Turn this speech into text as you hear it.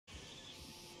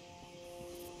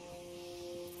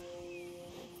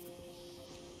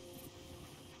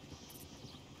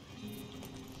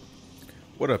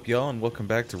What up, y'all, and welcome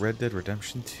back to Red Dead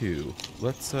Redemption 2.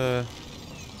 Let's get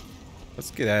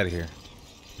out of here.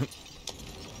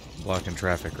 Blocking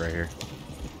traffic right here.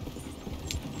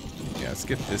 Yeah, let's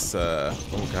get this, oh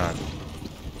god.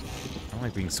 I don't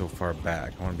like being so far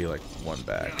back. I want to be like one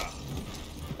back.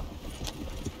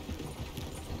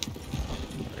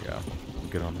 There we go.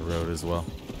 Get on the road as well.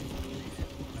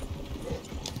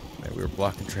 Yeah, we were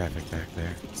blocking traffic back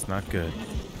there. It's not good.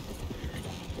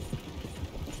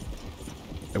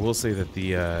 I will say that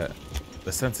the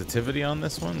sensitivity on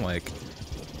this one, like,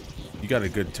 you got a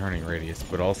good turning radius,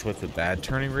 but also it's a bad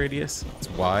turning radius. It's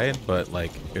wide, but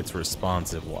like it's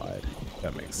responsive wide. If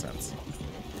that makes sense.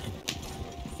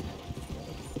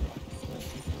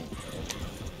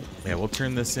 Yeah, we'll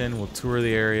turn this in. We'll tour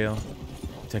the area.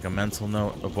 Take a mental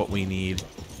note of what we need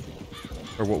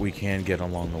or what we can get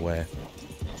along the way,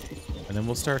 and then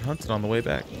we'll start hunting on the way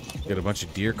back. Get a bunch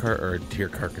of deer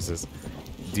carcasses.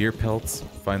 Deer pelts,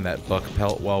 find that buck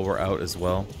pelt while we're out as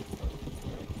well.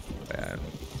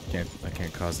 Man, I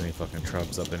can't cause any fucking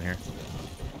trubs up in here.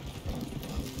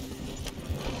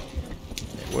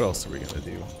 Okay, what else are we gonna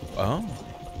do? Oh,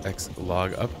 X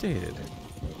log updated.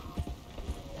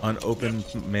 Unopened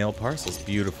mail parcels,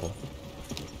 beautiful.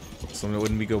 So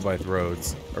when we go by the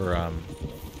roads, or I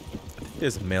think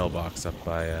there's a mailbox up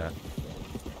by up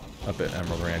at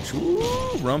Emerald Ranch. Woo,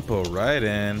 Rumpo, right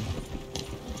in.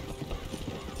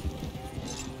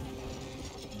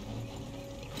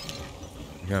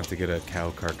 You have to get a cow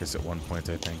carcass at one point,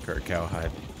 I think, or a cow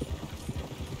hide.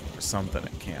 Or something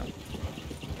at camp.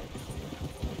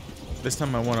 This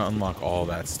time I want to unlock all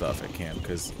that stuff at camp,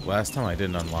 because last time I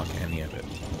didn't unlock any of it.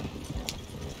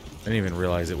 I didn't even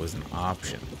realize it was an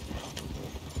option.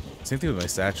 Same thing with my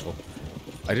satchel.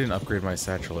 I didn't upgrade my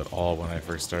satchel at all when I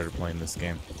first started playing this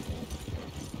game.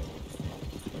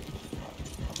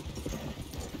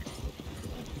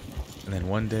 And then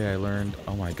one day I learned,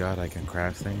 oh my god, I can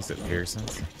craft things at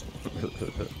Pearson's.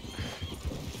 The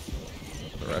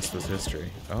rest was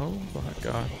history. Oh my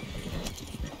god.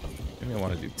 Maybe I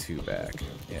want to do 2 back.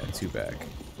 Yeah, 2 back.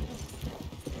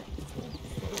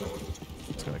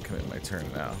 I'm just gonna commit my turn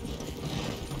now.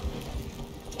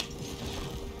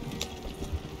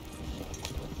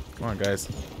 Come on, guys.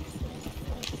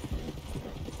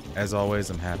 As always,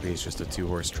 I'm happy it's just a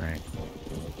 2-horse train.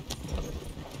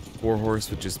 4-horse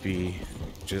would just be,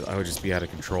 I would just be out of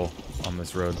control on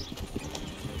this road.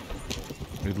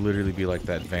 It would literally be like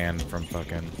that van from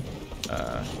fucking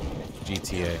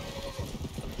GTA. You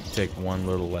take one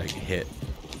little like hit,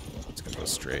 it's gonna go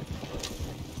straight.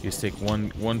 You just take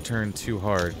one turn too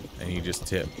hard and you just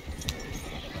tip.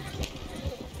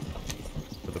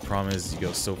 But the problem is you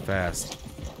go so fast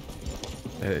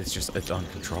that it's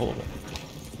uncontrollable.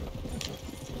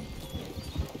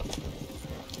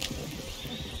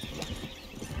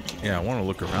 Yeah, I want to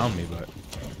look around me, but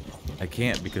I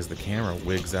can't because the camera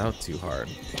wigs out too hard.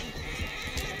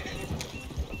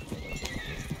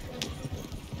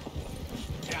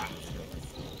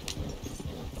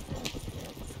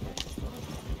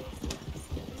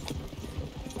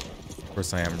 Of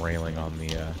course, I am railing on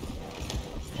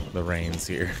the reins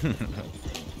here.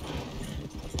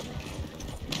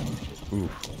 Ooh,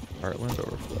 Heartland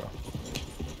overflow.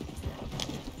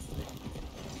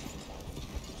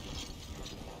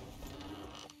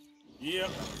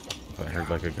 Yep. I heard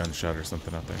like a gunshot or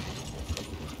something out there.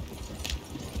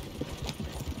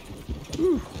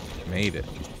 Whew, made it.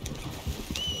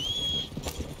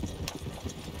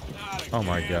 Oh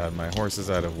my god, my horse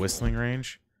is out of whistling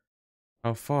range?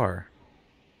 How far?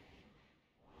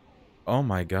 Oh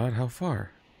my god, how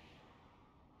far?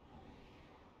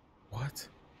 What?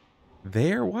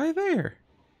 There? Why there?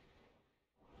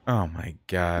 Oh my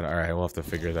god, alright, we'll have to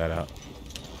figure that out.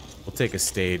 We'll take a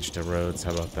stage to roads,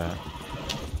 how about that?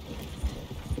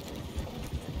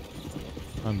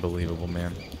 Unbelievable,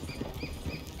 man.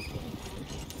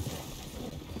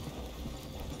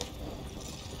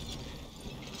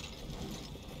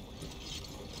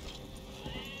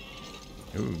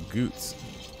 Ooh, goots.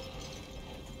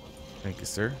 Thank you,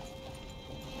 sir.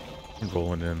 I'm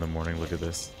rolling in the morning, look at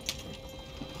this.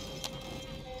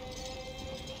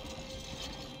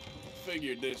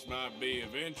 Figured this might be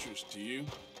of interest to you.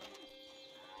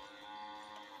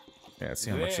 Yeah, let's see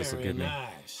how much this will give me.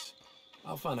 Nice.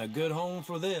 I'll find a good home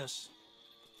for this.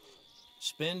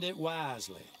 Spend it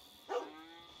wisely.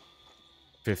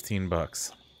 15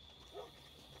 bucks.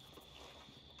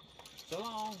 So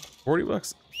long. 40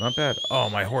 bucks? Not bad. Oh,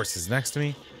 my horse is next to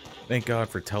me. Thank God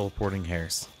for teleporting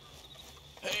hares.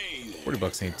 Hey there. 40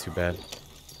 bucks ain't too bad.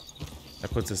 That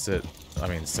puts us at, I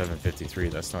mean, 753.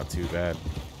 That's not too bad.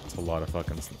 It's a lot of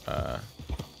fucking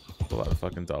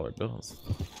dollar bills.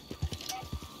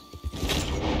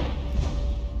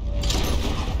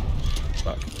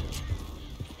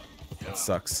 That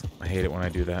sucks. I hate it when I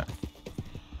do that.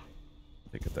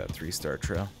 Look at that 3-star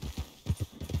trail.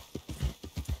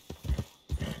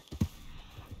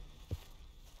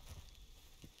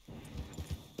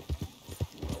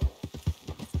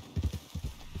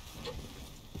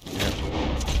 Yep.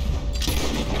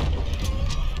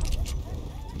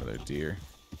 Another deer.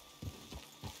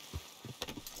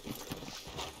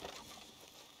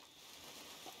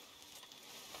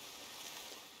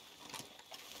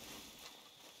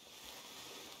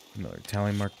 Another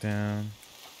tally mark down.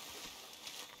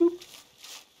 Boop.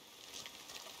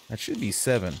 That should be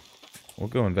 7. We'll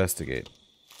go investigate.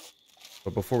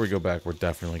 But before we go back, we're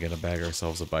definitely going to bag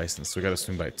ourselves a bison. So we got to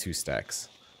swing by 2 stacks.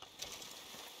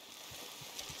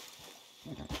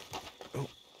 Oh,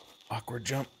 awkward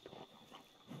jump.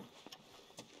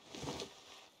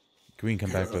 We can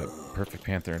come back with a perfect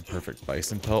panther and perfect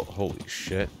bison pelt. Holy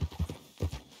shit.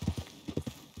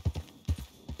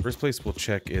 First place we'll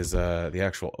check is the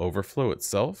actual overflow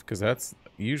itself, because that's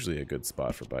usually a good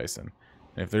spot for bison.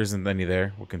 And if there isn't any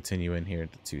there, we'll continue in here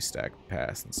to 2-stack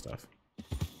pass and stuff.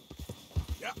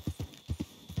 Yep.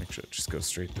 Make sure it just goes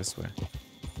straight this way.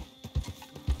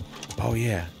 Oh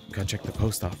yeah, gotta check the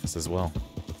post office as well.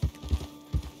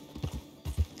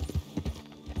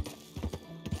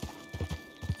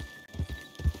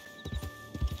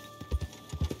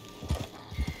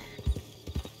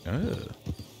 Ugh.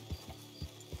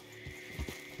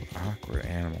 Awkward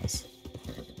animals.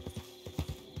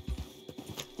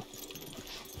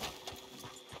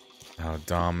 Oh,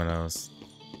 dominoes.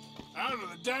 Out of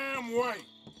the damn way.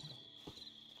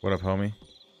 What up, homie?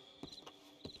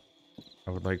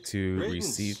 I would like to Greetings.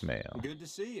 receive mail. Good to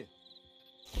see you.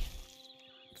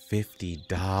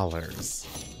 $50.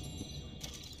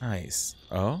 Nice.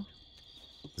 Oh?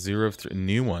 0 of 3.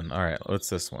 New one. Alright, what's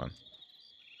this one?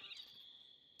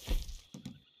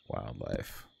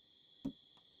 Wildlife.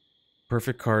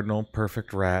 Perfect cardinal,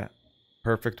 perfect rat,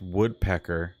 perfect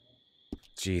woodpecker.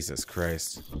 Jesus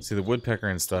Christ. See, the woodpecker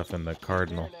and stuff and the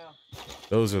cardinal,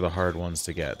 those are the hard ones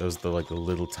to get. Those are the, like, the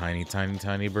little tiny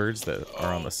birds that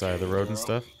are on the side of the road and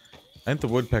stuff. I think the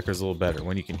woodpecker's a little better.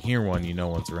 When you can hear one, you know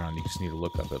one's around. You just need to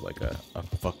look up at, like, a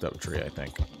fucked up tree, I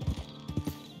think.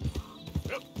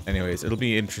 Anyways, it'll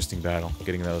be an interesting battle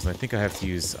getting those. And I think I have to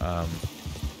use,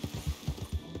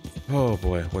 oh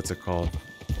boy, what's it called?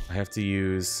 I have to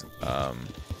use,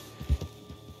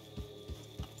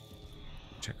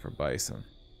 check for bison.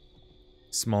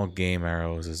 Small game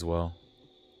arrows as well.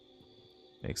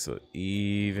 Makes it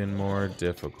even more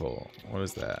difficult. What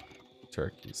is that?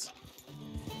 Turkeys.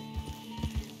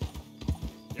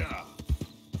 Yeah.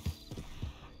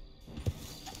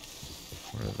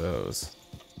 What are those?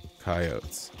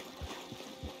 Coyotes.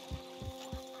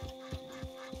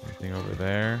 Anything over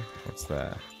there? What's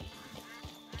that?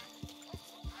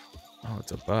 Oh,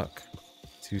 it's a buck.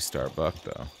 2-star buck,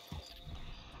 though.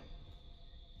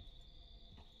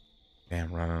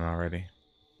 Damn, running already.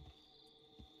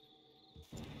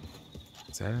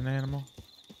 Is that an animal?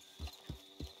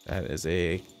 That is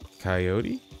a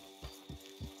coyote?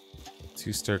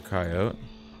 2-star coyote.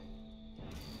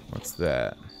 What's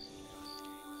that?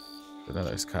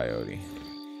 Another's coyote.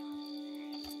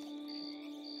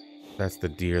 That's the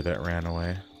deer that ran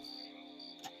away.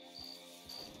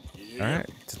 Yep. Alright,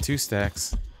 to 2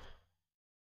 stacks.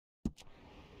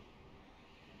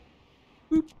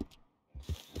 Boop.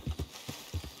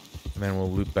 And then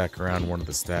we'll loop back around one of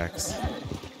the stacks.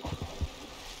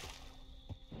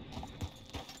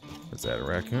 Is that a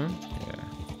raccoon? Yeah.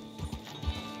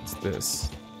 What's this?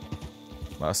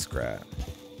 Muskrat.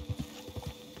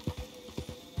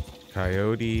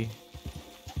 Coyote.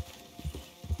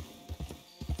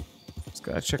 Just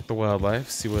gotta check the wildlife,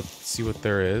 see what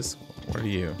there is. What are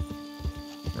you?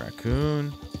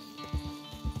 Raccoon.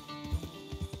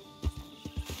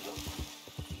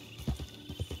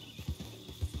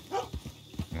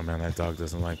 Oh man, that dog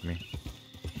doesn't like me.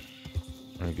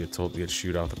 I'm gonna get told to get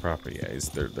shoot off the property. Yeah,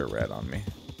 they're red on me.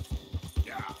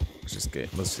 Yeah.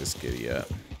 Let's just giddy up.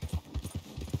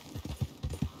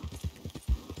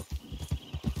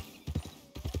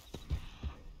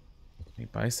 Any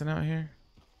bison out here?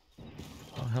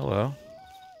 Oh, hello.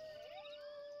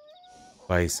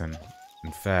 Bison.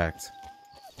 In fact,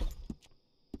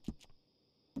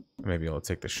 maybe I'll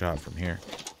take the shot from here.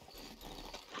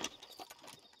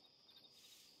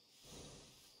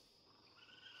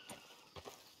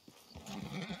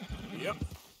 Yep.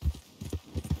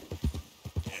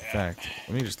 In fact,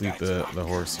 let me just leave the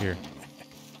horse here.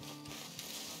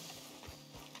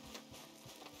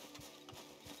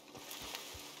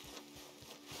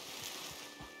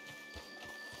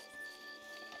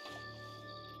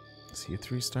 Is he a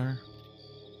 3-star?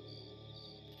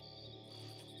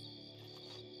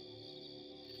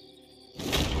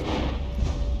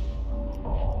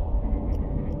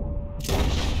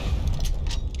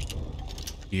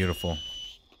 Beautiful.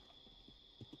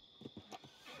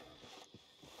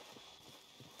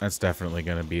 That's definitely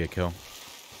gonna be a kill.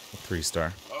 A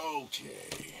 3-star.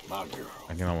 Okay, my girl.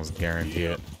 I can almost guarantee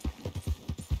it.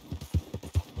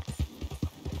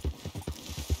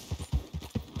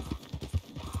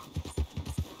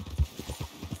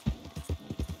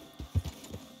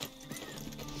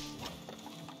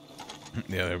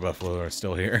 The other buffalo are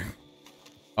still here.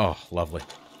 Oh, lovely.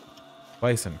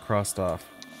 Bison crossed off.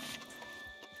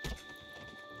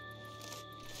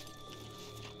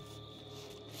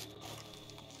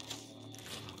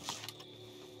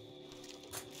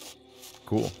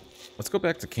 Cool. Let's go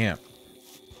back to camp.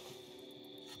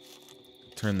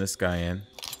 Turn this guy in.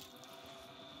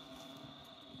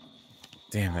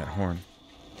 Damn, that horn.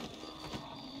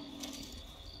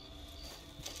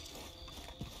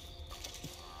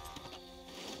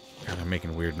 God, they're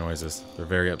making weird noises. They're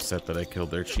very upset that I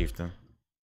killed their chieftain.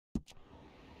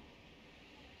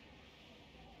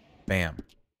 Bam.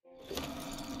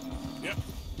 Yep.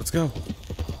 Let's go.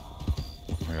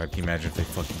 Oh my god, can you imagine if they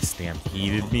fucking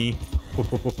stampeded me?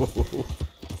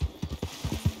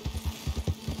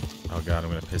 Oh god, I'm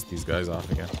gonna piss these guys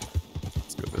off again.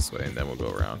 Let's go this way and then we'll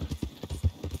go around.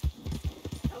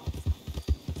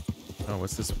 Oh,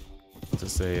 what's this? What's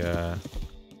this, a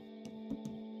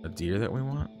deer that we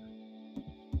want?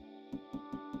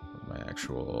 My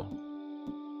actual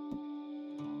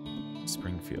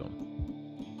Springfield.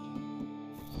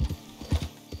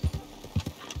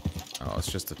 Oh, it's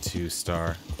just a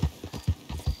 2-star.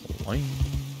 Boing.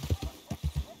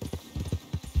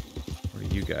 What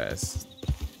are you guys?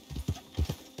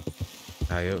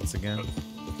 Coyotes again?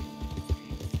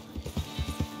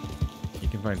 You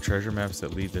can find treasure maps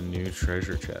that lead to new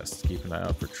treasure chests. Keep an eye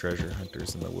out for treasure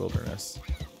hunters in the wilderness.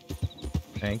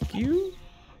 Thank you.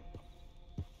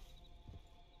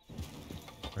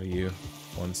 What are you?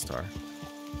 1-star.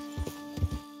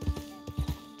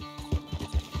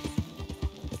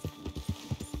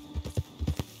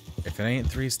 If it ain't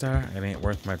 3-star, it ain't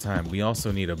worth my time. We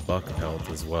also need a buck pelt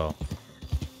as well.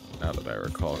 Now that I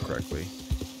recall correctly.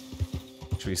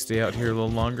 Should we stay out here a little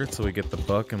longer till we get the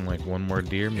buck and like 1 more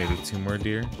deer, maybe 2 more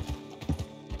deer?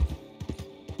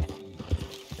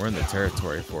 We're in the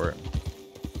territory for it.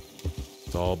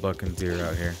 It's all buck and deer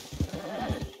out here.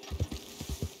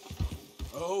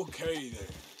 Okay there.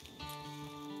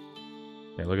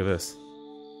 Hey, look at this.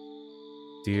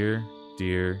 Deer,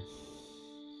 deer,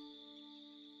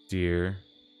 deer,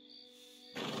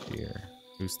 deer.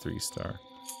 Who's 3-star?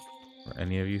 Are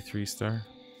any of you 3-star?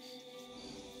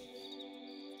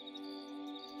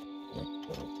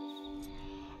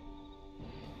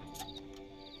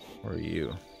 Or are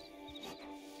you?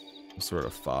 Some sort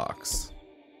of fox.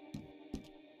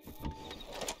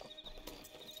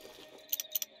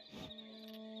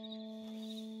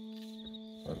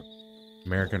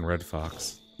 American red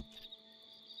fox.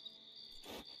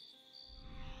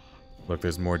 Look,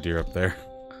 there's more deer up there.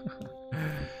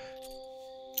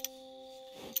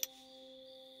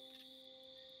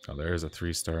 Oh, there is a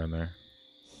 3-star in there.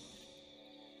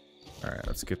 Alright,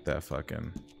 let's get that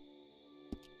fucking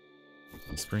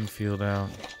Springfield out.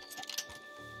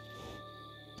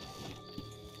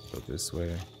 Go this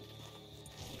way.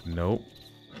 Nope.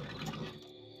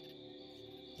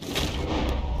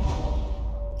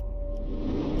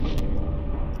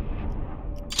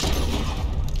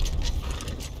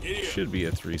 Should be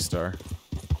a 3-star.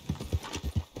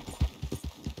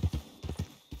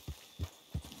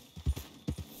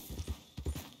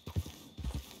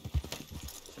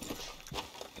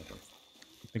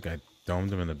 I think I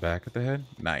domed him in the back of the head.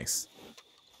 Nice.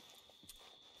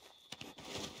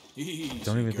 Easy,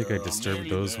 Don't even think I girl, disturbed nearly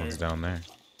those there. ones down there.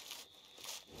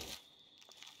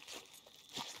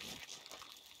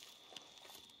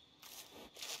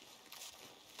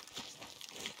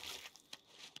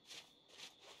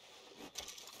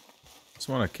 Just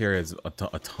want to carry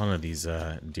a ton of these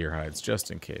deer hides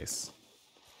just in case.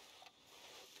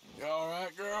 You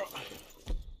alright, girl?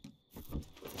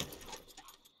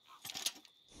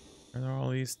 Are there all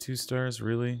these 2-stars,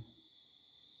 really?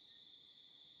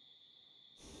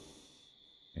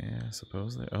 Yeah, I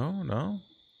suppose they... Oh, no.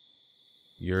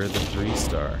 You're the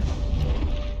 3-star.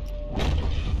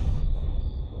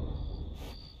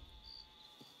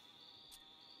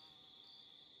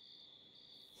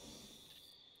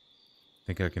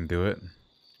 Think I can do it?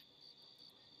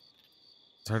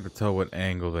 It's hard to tell what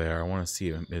angle they are. I want to see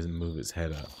him move his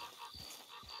head up.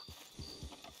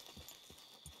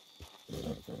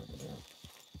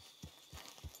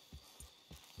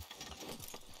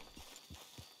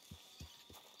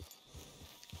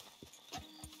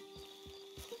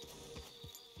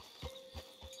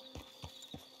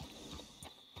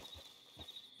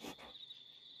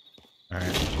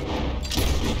 Alright.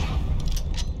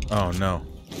 Oh, no.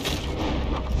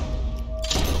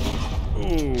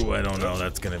 Ooh, I don't know.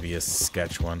 That's gonna be a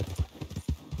sketch one.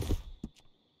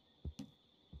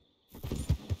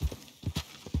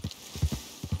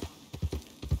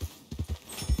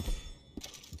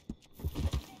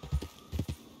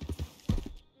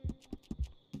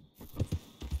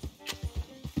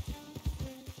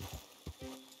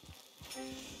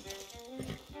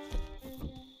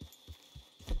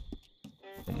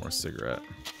 One more cigarette.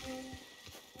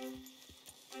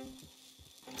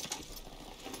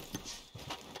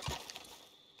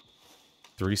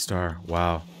 Three-star.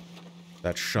 Wow.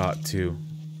 That shot too.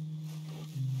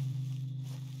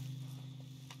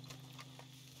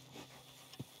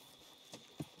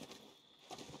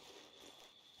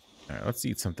 Alright, let's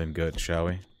eat something good, shall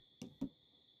we? I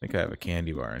think I have a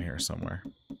candy bar in here somewhere.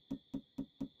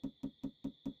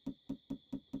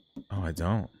 Oh, I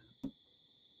don't.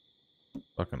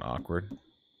 Fucking awkward.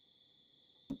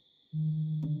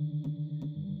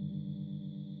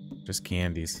 Just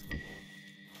candies.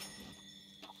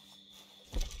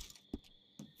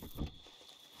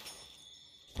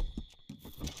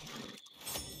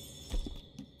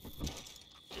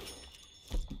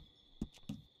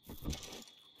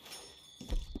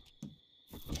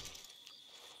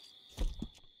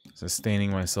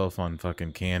 Sustaining myself on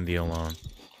fucking candy alone.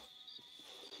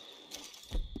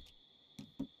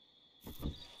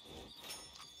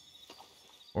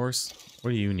 Horse,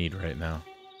 what do you need right now?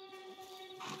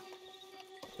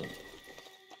 Here,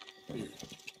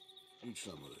 eat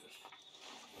some of this.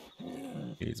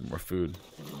 He needs more food.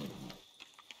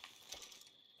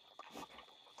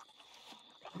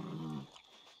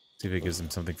 See if it gives him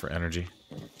something for energy.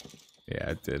 Yeah,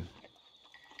 it did.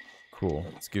 Cool.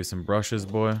 Let's give some brushes,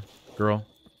 boy. Girl.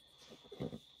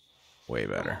 Way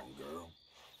better. Come on, girl.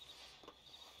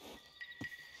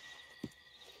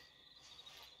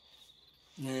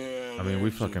 Yeah, I mean, we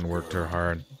there's a fucking worked her girl.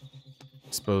 hard.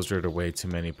 Exposed her to way too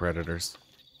many predators.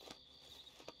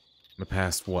 In the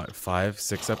past, what, 5,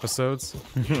 6 episodes?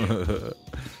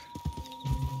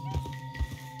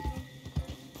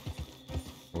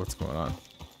 What's going on?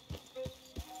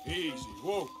 Easy,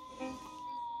 whoa.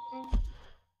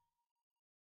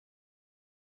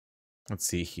 Let's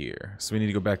see here. So we need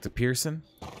to go back to Pearson?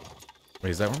 Wait,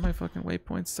 is that where my fucking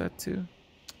waypoint's set to?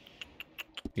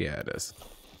 Yeah, it is.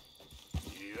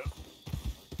 Yep.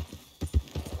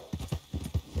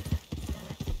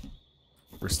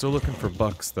 We're still looking for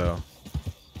bucks, though.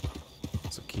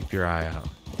 So keep your eye out.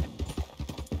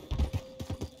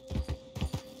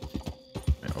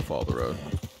 Yeah, we'll follow the road.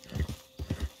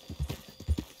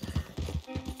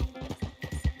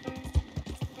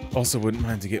 Also, wouldn't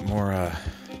mind to get more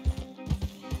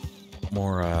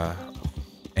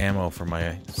ammo for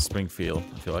my Springfield.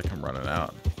 I feel like I'm running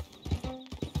out.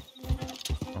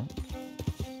 Oh.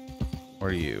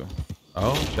 What are you?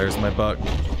 Oh, there's my buck.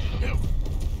 Yep.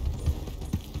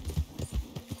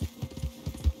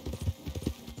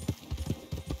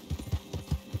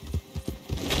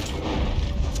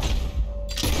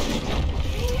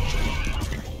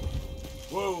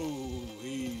 Whoa,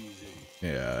 easy.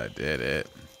 Yeah, I did it.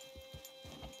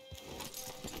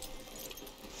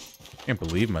 Can't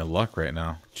believe my luck right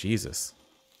now. Jesus.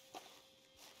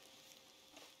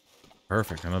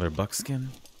 Perfect. Another buckskin.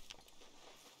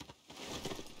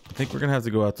 I think we're gonna have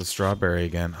to go out to Strawberry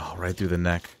again. Oh, right through the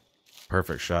neck.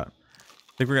 Perfect shot. I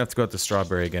think we're gonna have to go out to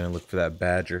Strawberry again and look for that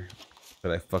badger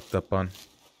that I fucked up on.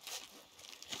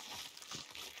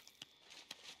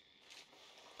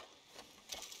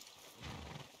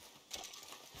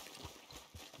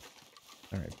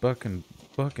 Alright, buck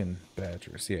and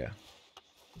badgers, yeah.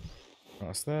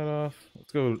 Cross that off.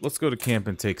 Let's go to camp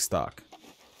and take stock.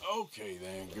 Okay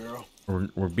then, girl.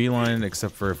 We're beelining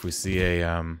except for if we see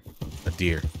a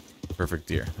deer. Perfect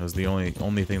deer. That was the only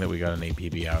thing that we got an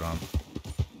APB out on.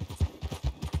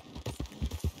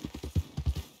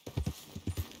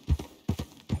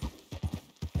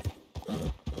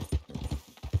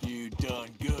 You done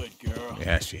good, girl.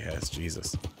 Yeah, she has.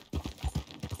 Jesus.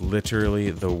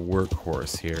 Literally the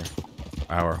workhorse here.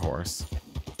 Our horse.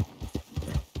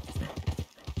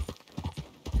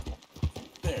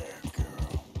 There,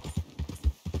 girl.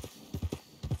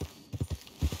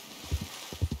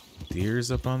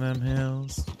 Deer's up on them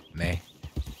hills? Nah.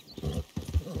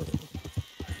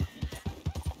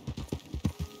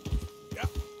 Yeah.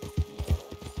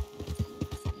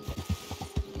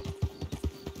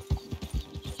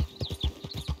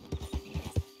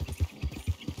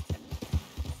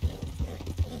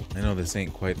 I know this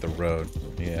ain't quite the road.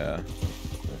 Yeah.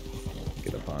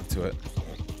 Get up onto it.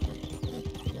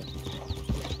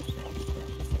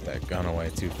 that gun away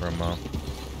too for a moment.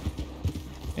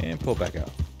 And pull back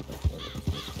out.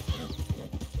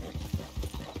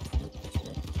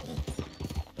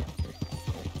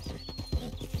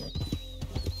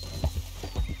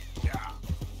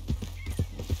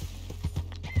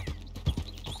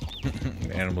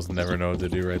 The animals never know what to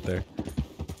do right there.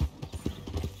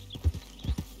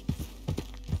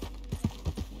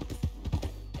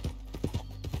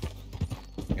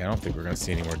 Yeah, I don't think we're gonna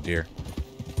see any more deer.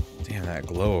 Damn, that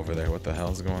glow over there. What the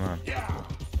hell's going on? Yeah.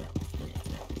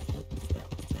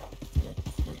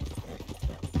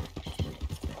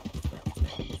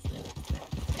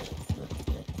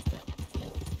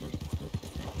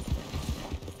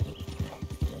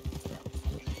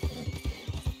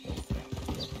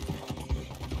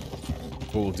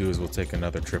 What we'll do is we'll take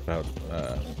another trip out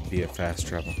via fast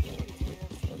travel.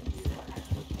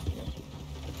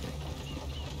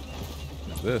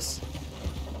 What's this?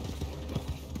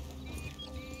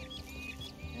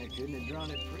 I couldn't have drawn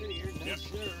it prettier, no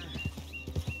sir.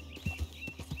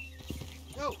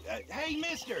 Oh, hey,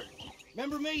 mister.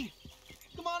 Remember me?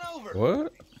 Come on over.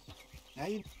 What?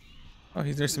 Hey. Oh,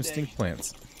 there's some stink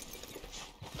plants.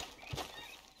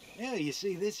 Yeah, you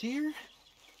see this here?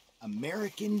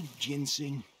 American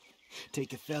ginseng.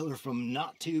 Take a feller from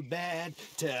not too bad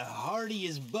to hardy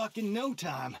as buck in no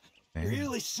time. Man.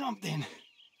 Really something.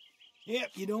 Yep,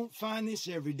 you don't find this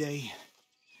every day.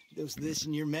 Dose this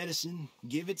in your medicine,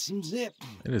 give it some zip.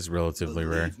 It is relatively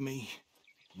rare. Believe me.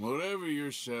 Whatever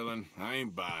you're selling, I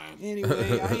ain't buying.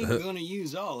 Anyway, I ain't gonna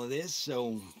use all of this,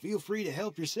 so feel free to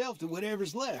help yourself to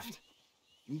whatever's left.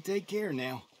 You take care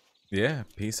now. Yeah,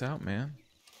 peace out, man.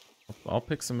 I'll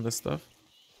pick some of this stuff.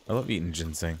 I love eating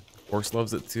ginseng. Horse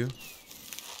loves it too.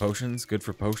 Potions, good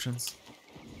for potions.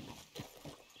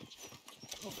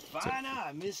 Oh, fine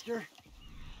eye, mister.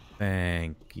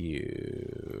 Thank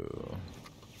you.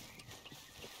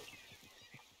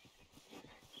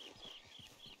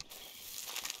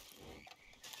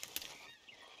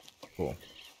 Cool.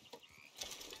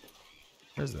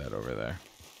 Where's that over there?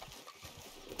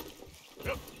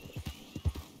 Yep.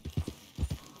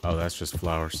 Oh, that's just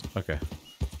flowers. Okay.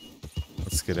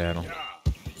 Let's skedaddle. Yeah.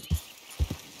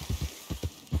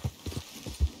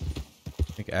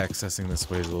 I think accessing this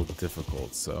way is a little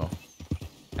difficult, so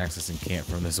accessing camp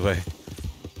from this way. I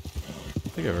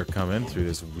don't think I've ever come in through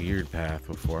this weird path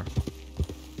before.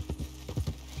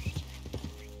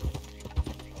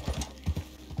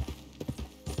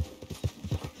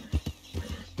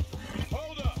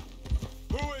 Hold up.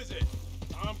 Who is it?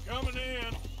 I'm coming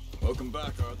in. Welcome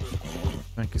back, Arthur.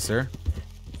 Thank you, sir.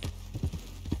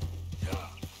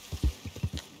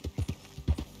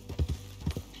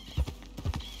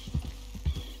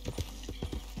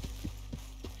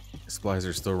 Supplies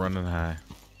are still running high.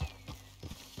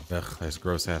 Ugh, there's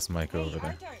gross ass Mike over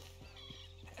there.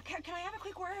 Arthur, can I have a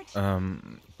quick word?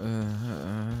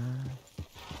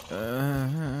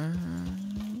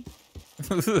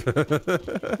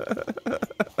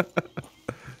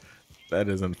 That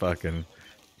isn't fucking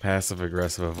passive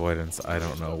aggressive avoidance. I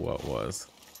don't know what was.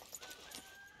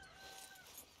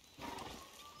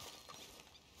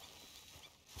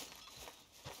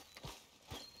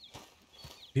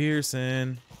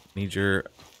 Pearson, need your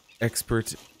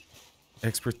expertise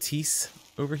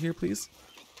over here, please.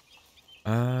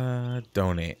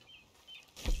 Donate.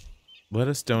 Let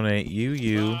us donate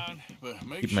you. Fine, but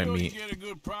make Keep my sure you meat. get a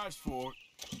good price for it.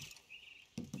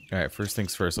 All right, first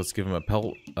things first. Let's give him a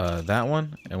pelt, that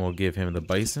one, and we'll give him the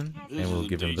bison, This and we'll is a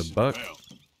give him the decent buck, belt.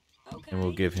 Okay. and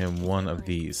we'll give him one of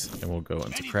these, and we'll go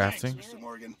into Many crafting. thanks, Mr.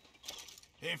 Morgan.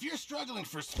 If you're struggling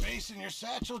for space in your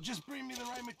satchel, just bring me the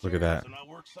right materials Look at that. and I'll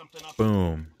work something up.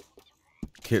 Boom.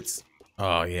 Kits.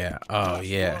 Oh yeah. Oh Nice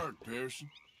yeah. work, Pearson.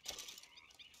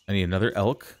 I need another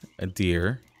elk, a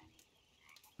deer,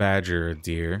 badger, a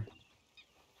deer.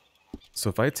 So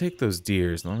if I take those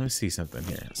deers, let me see something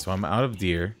here. So I'm out of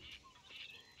deer.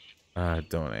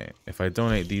 Donate. If I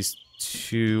donate these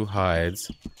 2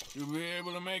 hides, You'll be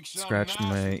able to make something scratch nice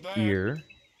my with that. ear.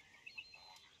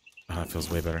 Oh, it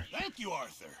feels way better. Thank you,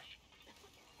 Arthur.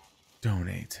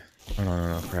 Donate. Oh,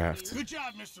 no, craft. Good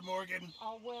job, Mr. Morgan.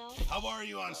 Oh, well. How are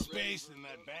you on space in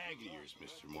that bag of yours,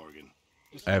 Mr. Morgan?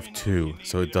 Just I let have me know if 2, you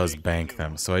so need it does anything bank new.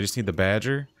 them. So I just need the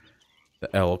badger,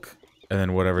 the elk, and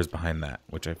then whatever's behind that,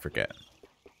 which I forget.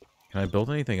 Can I build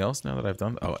anything else now that I've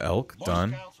done? Oh, elk, Boy done.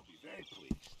 Scouts will be very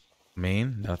pleased.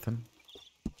 Main, nothing.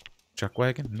 Chuck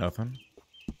wagon, nothing.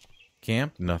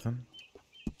 Camp, nothing.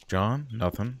 John,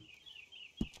 nothing.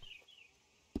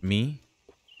 Me,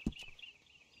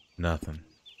 nothing.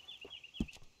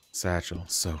 Satchel,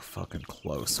 so fucking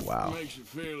close. Wow. Makes you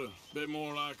feel a bit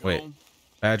more like Wait. home.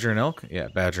 Badger and elk? Yeah,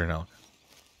 badger and elk.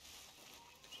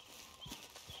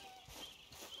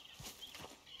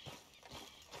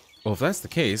 Well, if that's the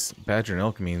case, Badger and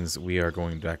Elk means we are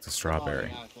going back to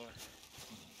Strawberry.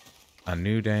 A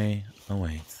new day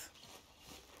awaits.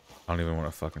 I don't even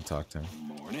want to fucking talk to him.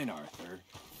 Morning, Arthur.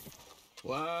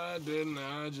 Why didn't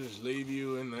I just leave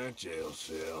you in that jail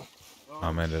cell?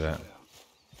 I'm into that.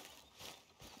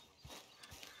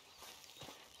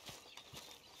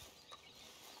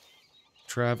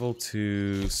 Travel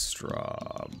to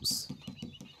Straub's.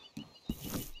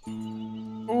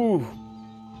 Ooh.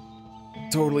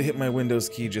 Totally hit my Windows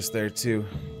key just there, too.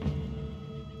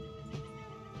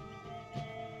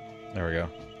 There we go.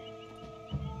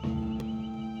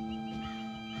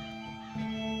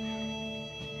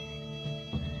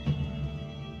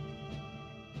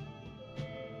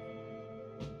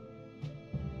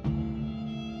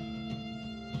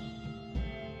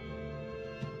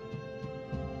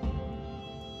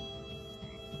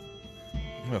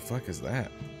 What the fuck is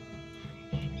that?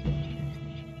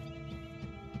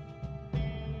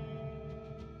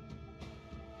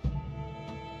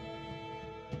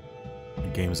 The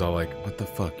game's all like, what the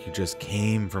fuck? You just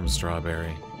came from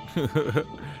Strawberry.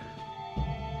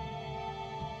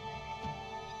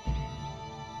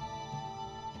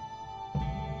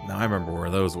 Now I remember where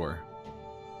those were.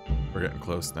 We're getting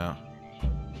close now.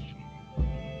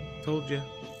 Told you.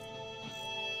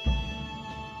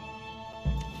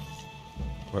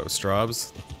 What was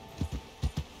Straub's?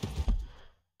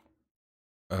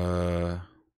 Oh,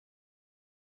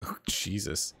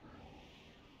 Jesus.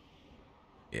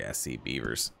 Yeah, see,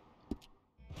 beavers.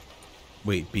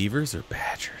 Wait, beavers or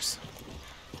badgers?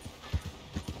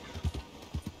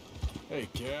 Hey,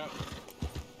 Cap.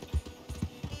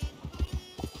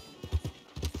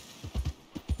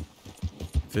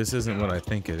 If this isn't what I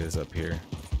think it is up here,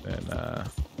 then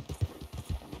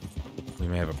we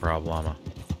may have a problema.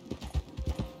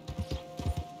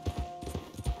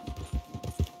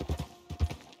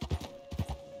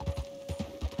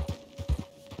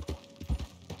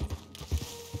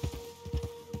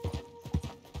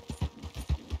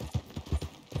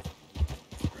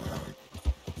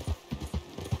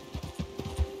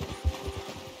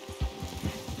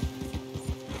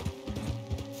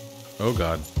 Oh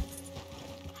god.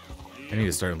 I need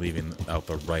to start leaving out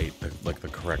the right, like the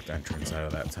correct entrance out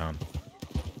of that town.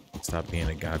 Stop being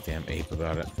a goddamn ape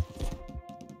about it.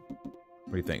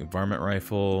 What do you think? Varmint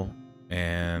rifle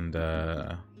and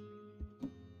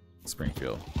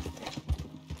Springfield.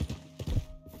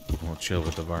 We'll chill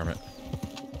with the varmint.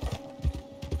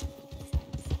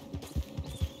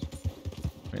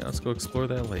 Yeah, let's go explore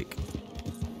that lake.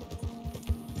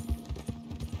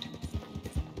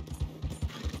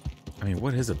 I mean,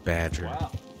 what is a badger? Wow,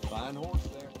 fine horse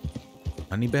there.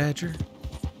 Honey badger?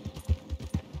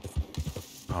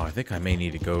 Oh, I think I may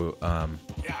need to go,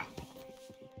 Yeah.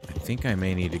 I think I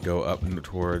may need to go up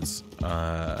towards,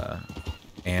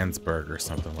 Ansburg or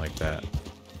something like that.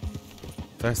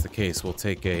 If that's the case, we'll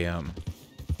take a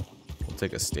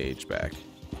stage back.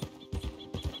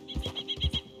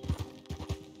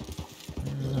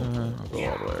 I'll go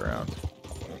all the way around.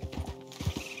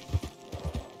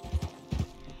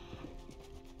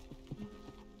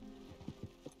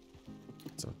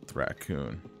 It's a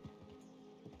raccoon.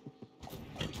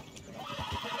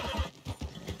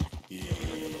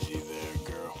 Easy there,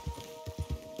 girl.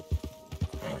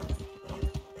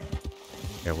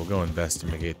 Yeah, we'll go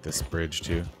investigate this bridge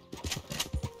too.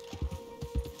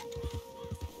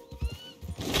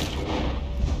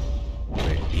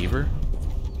 Wait, beaver?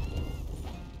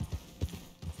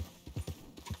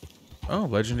 Oh,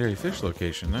 legendary fish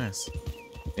location, nice.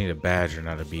 I need a badger,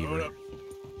 not a beaver.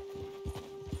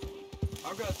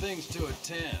 I've got things to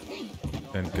attend.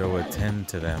 Then go attend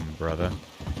to them, brother.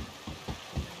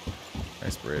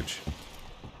 Nice bridge.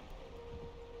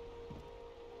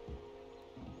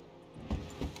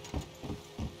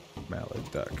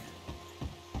 Mallard duck.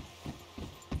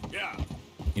 Yeah.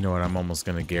 You know what? I'm almost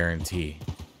gonna guarantee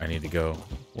I need to go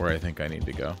where I think I need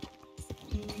to go.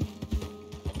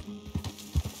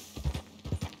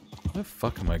 Where the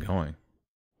fuck am I going?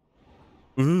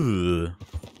 Ugh.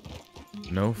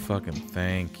 No fucking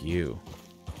thank you.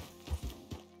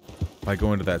 If I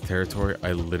go into that territory,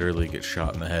 I literally get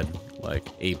shot in the head. Like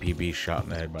APB shot in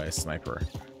the head by a sniper.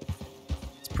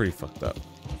 It's pretty fucked up.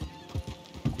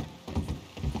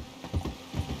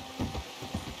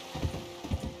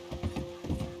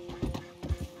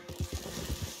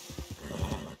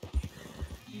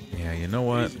 Yeah, you know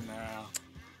what? Easy now.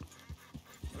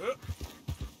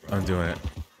 I'm doing it.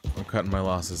 I'm cutting my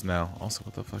losses now. Also,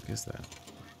 what the fuck is that?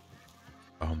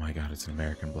 Oh my god, it's an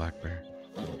American black bear.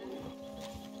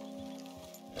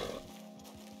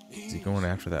 Is he going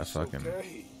after that fucking...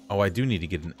 Okay. Oh, I do need to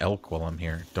get an elk while I'm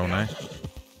here, don't I?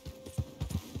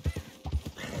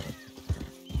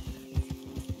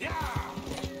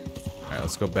 Alright,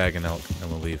 let's go bag an elk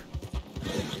and we'll leave.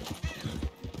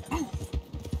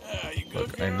 You good,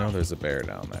 Look, I know there's a bear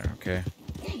down there, okay?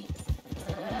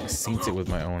 I seen it with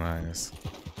my own eyes.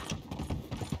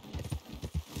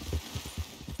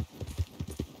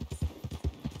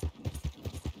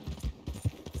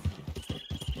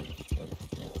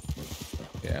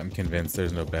 Yeah, I'm convinced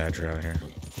there's no badger out here.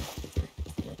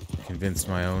 Convinced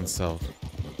my own self.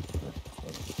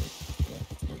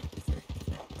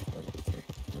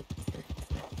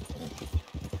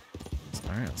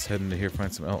 Alright, let's head into here,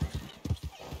 find some elk.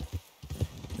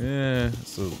 Yeah,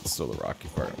 still the rocky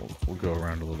part. We'll go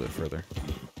around a little bit further.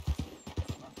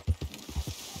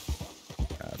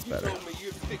 That's better. You told me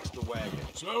you'd fix the wagon.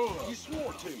 So, You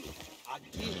swore to me. I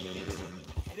did.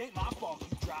 It ain't my fault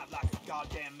you drive like a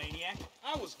goddamn maniac.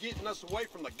 I was getting us away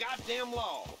from the goddamn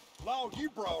law. Law you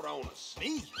brought on us.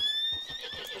 Me?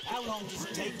 How long does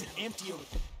it take to empty a...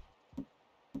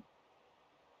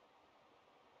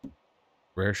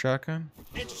 Rare shotgun?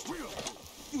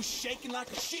 You shaking like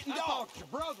a shitting I dog. thought your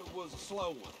brother was a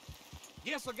slow one.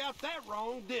 Guess I got that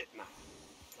wrong, didn't I?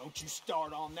 Don't you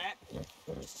start on that.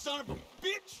 Son of a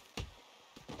bitch!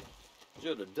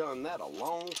 Should have done that a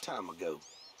long time ago.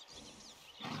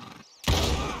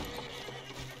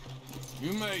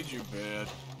 you made your bed.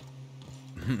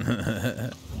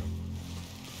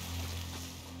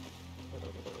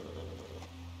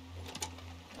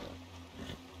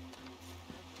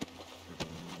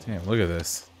 Damn, look at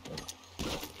this.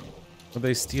 Will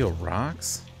they steal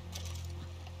rocks?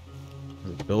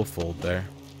 There's a billfold there.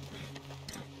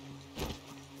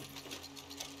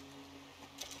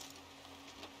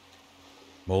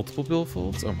 Multiple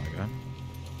billfolds? Oh my god.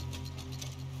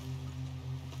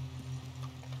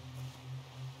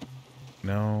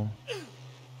 No.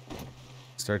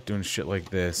 Start doing shit like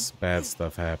this, bad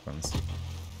stuff happens.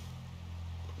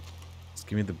 Just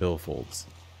give me the billfolds.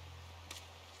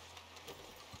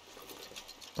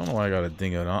 Don't know why I got a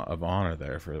ding of honor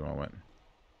there for the moment.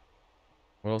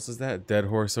 What else is that? Dead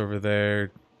horse over there.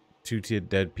 Two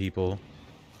dead people.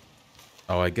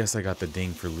 Oh, I guess I got the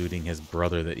ding for looting his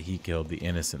brother that he killed, the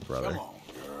innocent brother. Come on,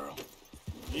 girl.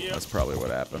 Yep. That's probably what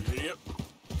happened. Yep.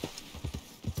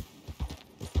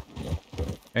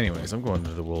 Anyways, I'm going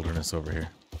to the wilderness over here.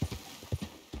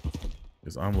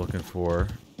 Because I'm looking for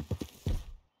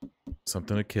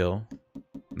something to kill.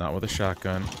 Not with a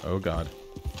shotgun. Oh god.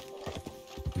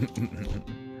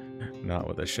 Not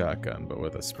with a shotgun, but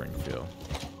with a Springfield.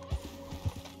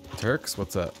 Turks,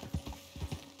 what's up?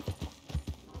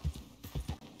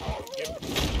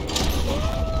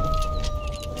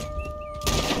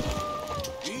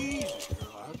 Easy,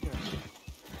 girl. I got it.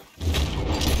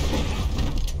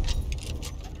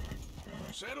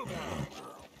 Settle down,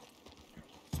 girl.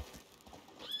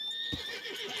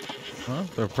 Huh?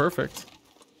 They're perfect.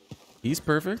 He's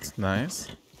perfect. Nice.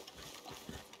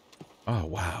 Oh,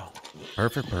 wow.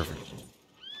 Perfect, perfect.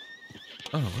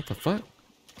 Oh, what the fuck?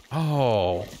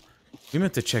 Oh. We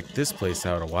meant to check this place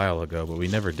out a while ago, but we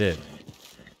never did.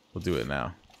 We'll do it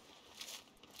now.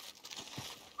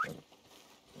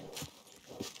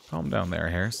 Calm down there,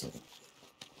 Harris.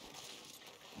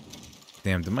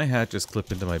 Damn, did my hat just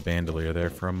clip into my bandolier there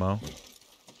for a mo?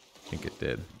 I think it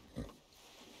did.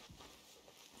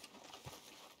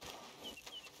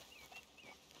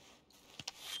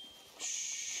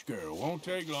 Shh, girl. Won't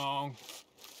take long.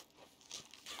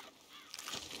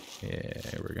 Yeah,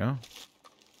 here we go.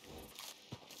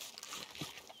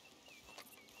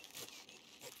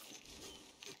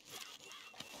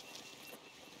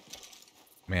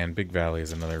 Man, Big Valley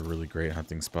is another really great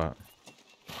hunting spot.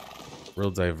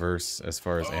 Real diverse as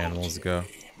far as animals go.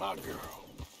 Okay, my girl.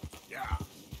 Yeah.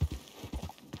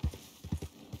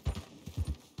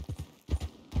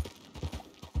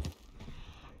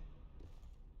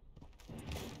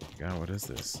 God, what is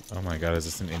this? Oh my god, is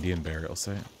this an Indian burial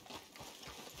site?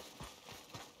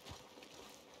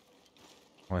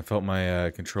 Oh, I felt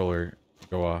my controller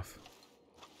go off.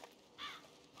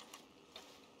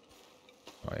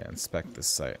 Oh yeah, inspect this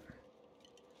site.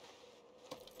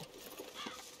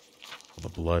 All the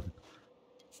blood.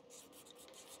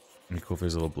 It'd be cool if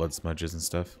there's little blood smudges and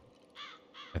stuff.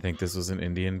 I think this was an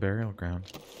Indian burial ground.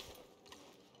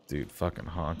 Dude, fucking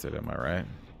haunted, am I right?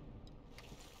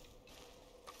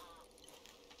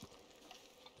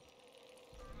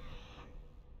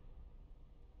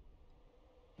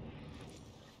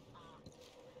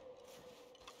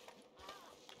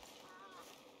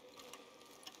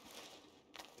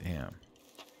 Damn.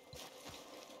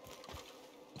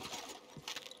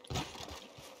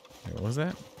 Hey, what was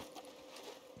that?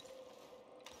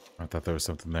 I thought there was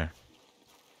something there.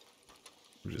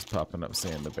 We're just popping up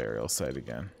saying the burial site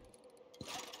again.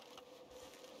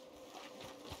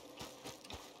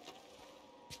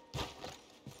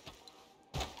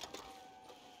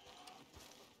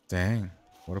 Dang,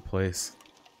 what a place.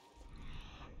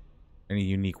 Any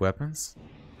unique weapons?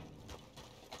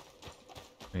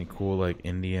 Any cool, like,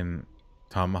 Indian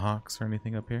tomahawks or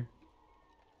anything up here?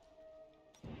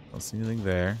 Don't see anything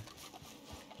there.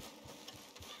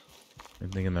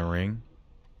 Anything in the ring?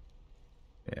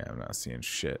 Yeah, I'm not seeing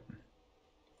shit.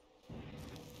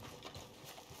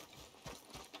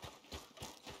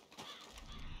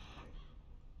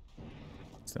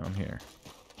 It's down here.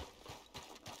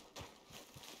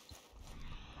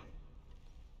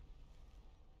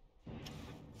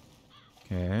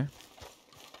 Okay.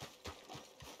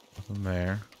 Nothing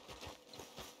there.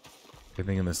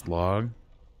 Anything in this log?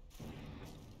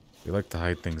 We like to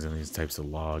hide things in these types of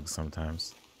logs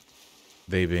sometimes.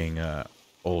 They being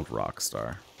old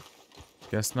Rockstar.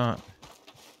 Guess not.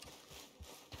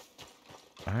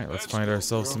 Alright, let's find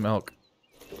ourselves some elk.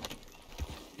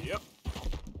 Yep.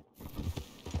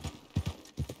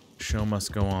 Show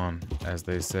must go on, as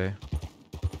they say.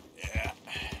 Yeah,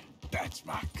 that's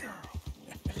my girl.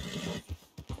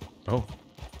 Oh.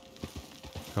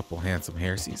 Couple handsome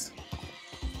hairsies.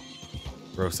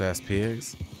 Gross ass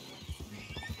pigs.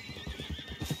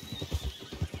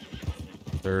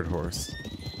 Third horse.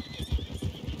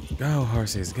 Go,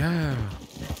 horses, go!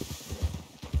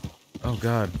 Oh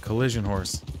god, collision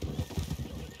horse.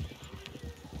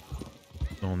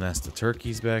 Little nest of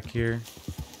turkeys back here.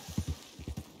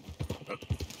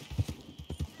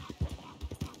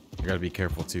 You gotta be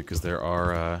careful too, because there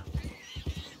are,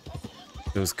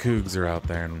 those cougs are out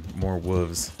there and more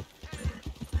wolves.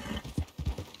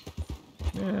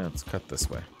 Yeah, let's cut this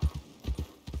way.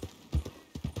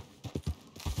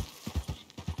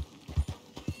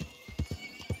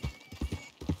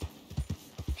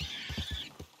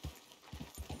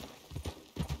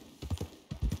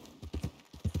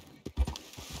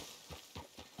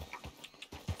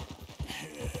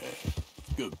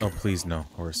 Good Oh, please no,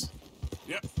 horse.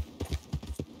 Yep.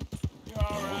 You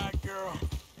alright, girl?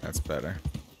 That's better.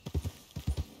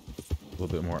 A little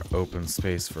bit more open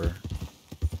space for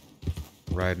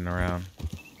riding around.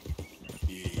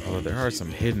 Although there are some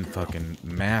hidden fucking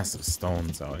massive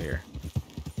stones out here.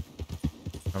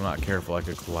 If I'm not careful, I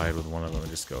could collide with one of them and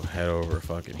just go head over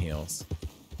fucking heels.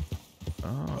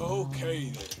 Oh. Okay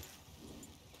then.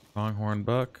 Pronghorn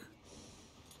buck.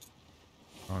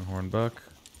 Pronghorn buck.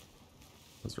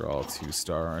 Those are all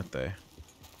 2-star, aren't they?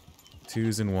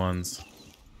 2s and 1s.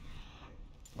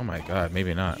 Oh my god,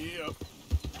 maybe not. Yep.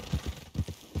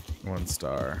 1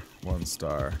 star. 1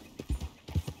 star.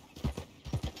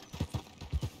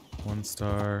 1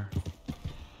 star.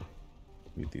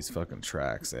 Beat these fucking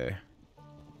tracks, eh?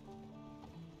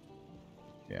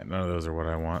 Yeah, none of those are what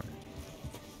I want.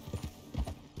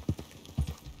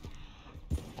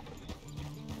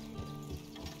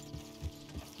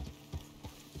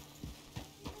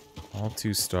 All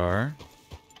 2-star.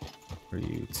 For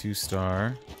you,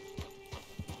 2-star.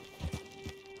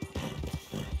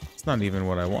 It's not even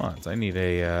what I want. I need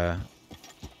a,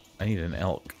 I need an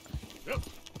elk. Yep.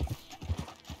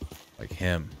 Like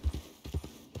him.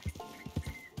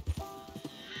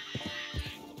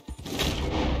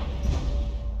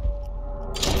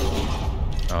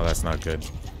 Oh, that's not good.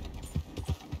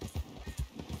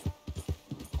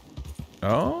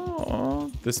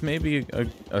 Oh, this may be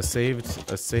a saved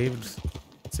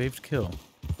kill.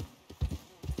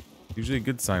 Usually a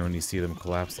good sign when you see them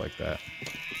collapse like that.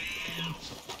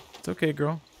 It's okay,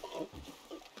 girl.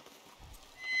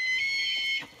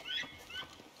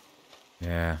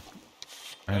 Yeah,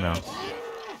 I know.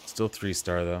 Still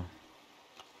 3-star though.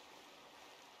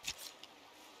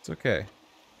 It's okay.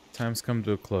 Time's come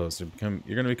to a close.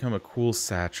 You're gonna become a cool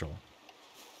satchel.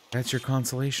 That's your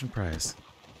consolation prize.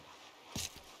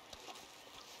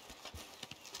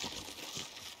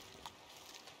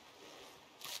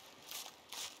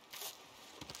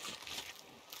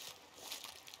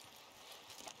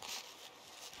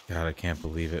 God, I can't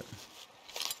believe it.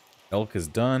 Elk is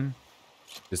done.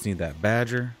 Just need that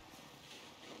badger.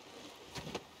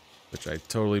 Which I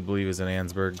totally believe is in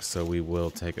Ansburg, so we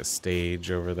will take a stage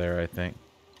over there, I think.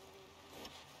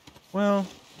 Well,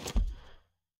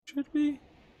 should we?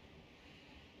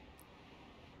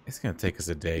 It's gonna take us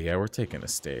a day. Yeah, we're taking a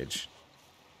stage.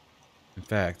 In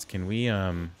fact, can we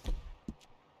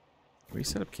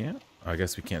set up camp? Oh, I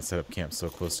guess we can't set up camp so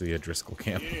close to the O'Driscoll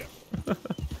camp. Yeah.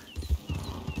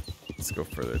 Let's go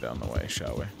further down the way,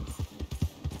 shall we?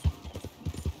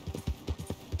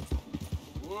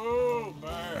 Whoa,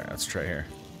 man. Alright, let's try here.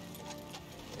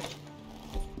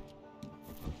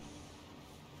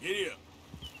 Giddy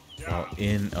up.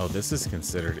 Oh, this is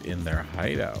considered in their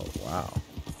hideout. Wow.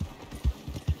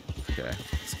 Okay,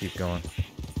 let's keep going.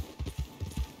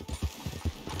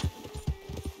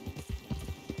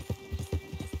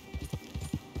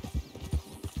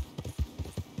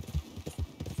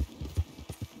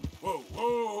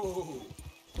 Oh!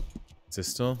 Is this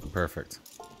still? Perfect.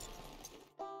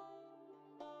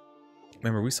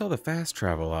 Remember, we saw the fast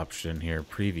travel option here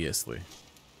previously.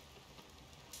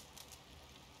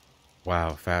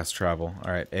 Wow, fast travel.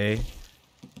 Alright, A.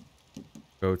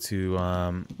 Go to,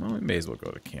 well, we may as well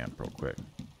go to camp real quick.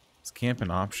 Is camp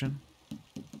an option?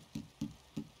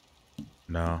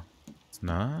 No, it's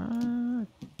not.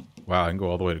 Wow, I can go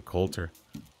all the way to Coulter.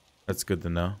 That's good to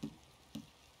know.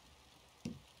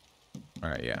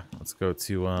 Alright, yeah. Let's go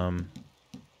to, where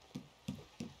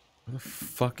the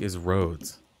fuck is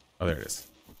Rhodes? Oh, there it is.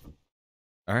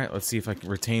 Alright, let's see if I can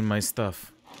retain my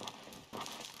stuff.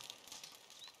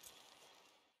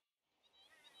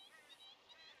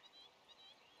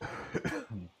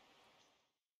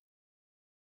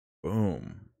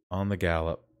 Boom. On the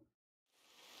gallop.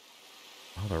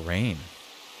 Oh, the rain.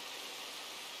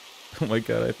 Oh my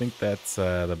god, I think that's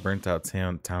the burnt out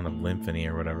town of Lymphony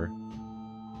or whatever.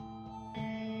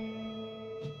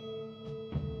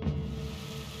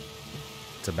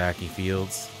 Tobacco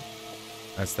Fields.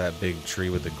 That's that big tree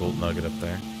with the gold nugget up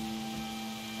there.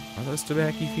 Are those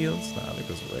tobacco fields? No, I think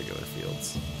those are regular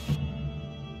fields.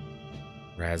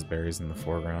 Raspberries in the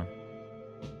foreground.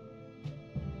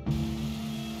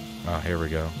 Oh, here we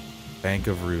go. Bank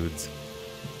of Rudes.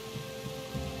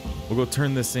 We'll go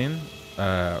turn this in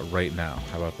right now.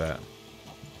 How about that?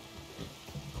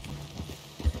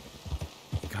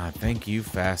 God, thank you,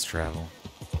 fast travel.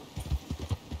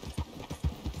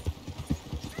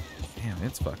 Damn,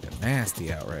 it's fucking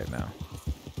nasty out right now.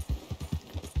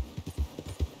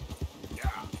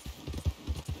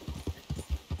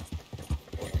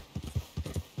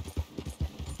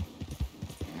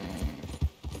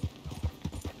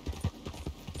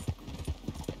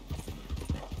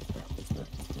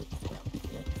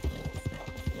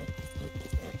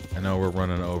 I know we're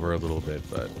running over a little bit,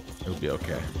 but it'll be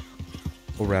okay.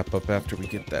 We'll wrap up after we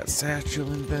get that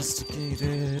satchel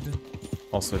investigated.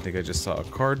 Also, I think I just saw a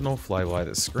cardinal fly by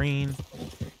the screen.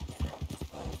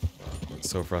 It's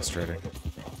so frustrating.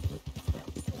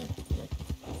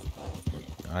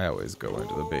 I always go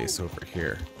into the base over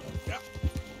here.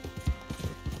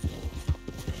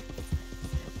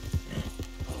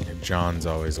 And John's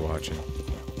always watching.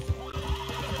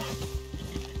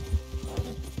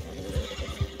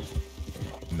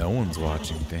 No one's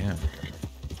watching, damn.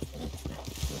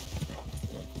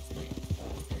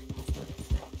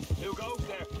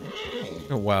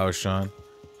 Oh, wow, Sean.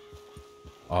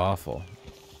 Awful.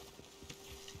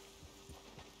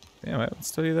 Damn, I haven't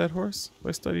studied that horse. Have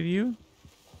I studied you?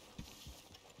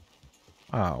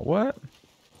 Ah, what?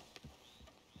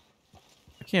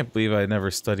 I can't believe I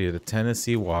never studied a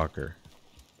Tennessee Walker.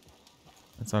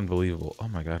 That's unbelievable. Oh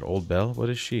my god, Old Belle? What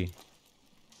is she?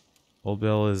 Old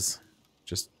Belle is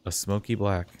just a smoky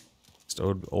black. Just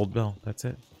Old Belle, that's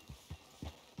it.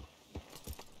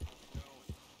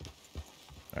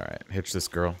 Alright, hitch this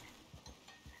girl.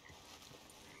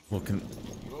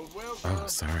 Oh,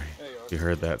 sorry. You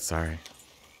heard that, sorry.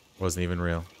 Wasn't even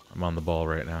real. I'm on the ball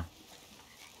right now.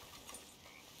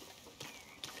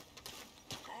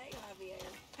 Hi, Javier.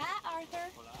 Hi, Arthur.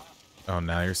 Oh,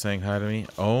 now you're saying hi to me?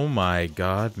 Oh my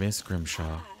god, Miss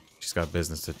Grimshaw. She's got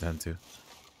business to attend to.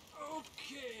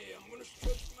 Okay, I'm gonna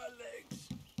stretch my legs.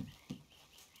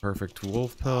 Perfect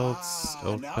wolf pelts,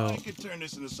 elk now I pelt. could turn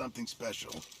this into something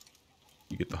special.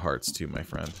 You get the hearts too, my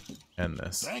friend. And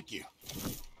this. Thank you.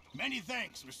 Many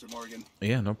thanks, Mr. Morgan.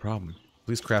 Yeah, no problem.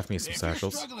 Please craft me some If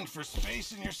satchels. you're struggling for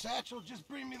space in your satchel, just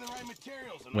bring me the right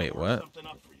materials and Wait, I'll work what? something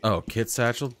up for you. Oh, kit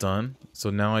satchel, done. So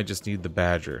now I just need the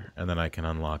badger, and then I can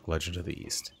unlock Legend of the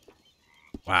East.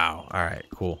 Wow, alright,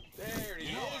 cool. There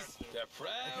he is, the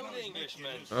proud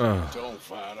Englishman. Ugh. Don't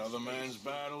fight other men's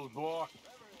battles, boy.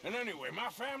 And anyway, my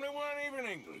family weren't even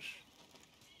English.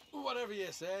 Whatever you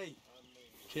say,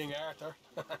 King Arthur.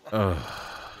 Ugh.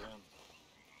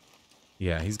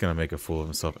 Yeah, he's gonna make a fool of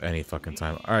himself any fucking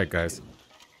time. Alright, guys.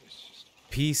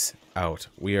 Peace out.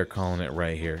 We are calling it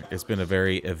right here. It's been a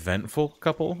very eventful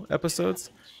couple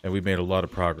episodes, and we've made a lot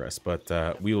of progress,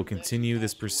 but we will continue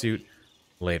this pursuit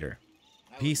later.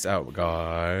 Peace out,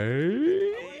 guys.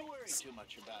 Too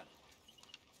much about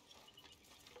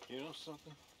it. You know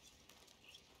something?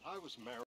 I was married.